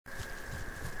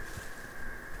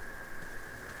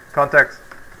Contacts.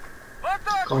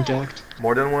 Contact.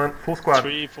 More than one. Full squad.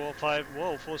 3, 4, 5.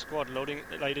 Whoa, full squad loading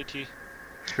light AT. Shoot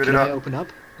Can it I up. open up?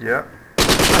 Yeah.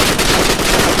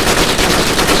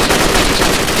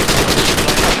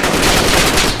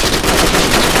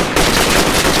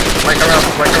 Flank around.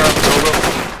 Flank around. Go,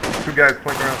 go. Two guys.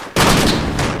 Flank around.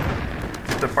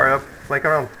 Keep the fire up. Flank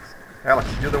around. Alex,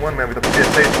 you're the one man with the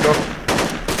PSH.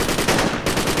 Go.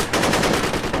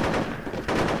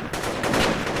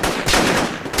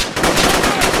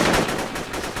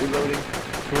 Reloading.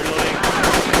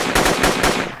 Reloading.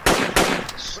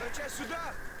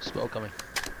 Smoke coming.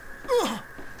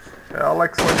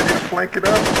 Alex, when did you flank it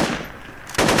up?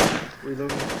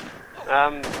 Reloading.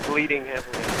 I'm bleeding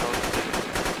heavily.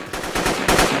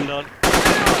 I'm done.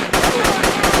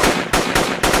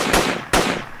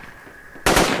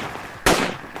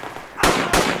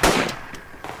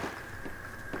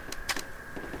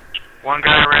 One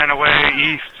guy ran away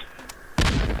east.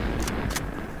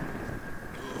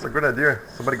 It's a grenadier.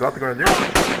 Somebody got the grenadier?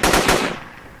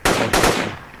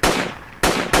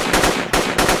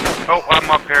 Oh, I'm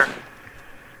up here.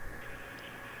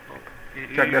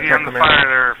 Check that Easy on the fire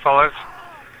there, fellas.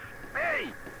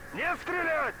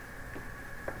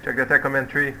 Check the attack command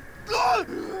tree. Yeah,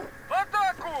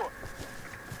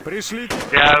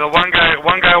 the one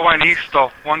guy went east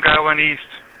though. One guy went east.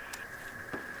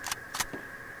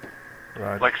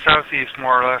 Right. Like southeast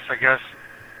more or less, I guess.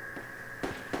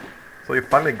 So you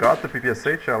finally got the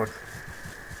PPSH, Alex?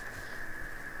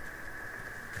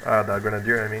 Ah, the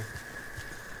grenadier, I mean.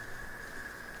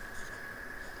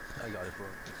 I got it, bro.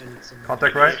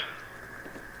 Contact right? I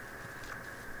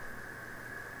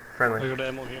Friendly. got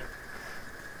ammo here.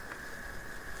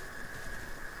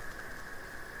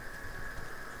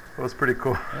 That was pretty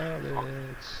cool.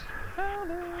 Alex.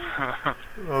 That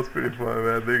was pretty fun,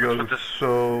 man. They got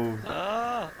so...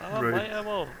 Ah, Right. my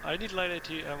ammo. I need light AT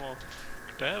ammo.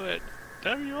 Damn it.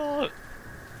 Damn you all.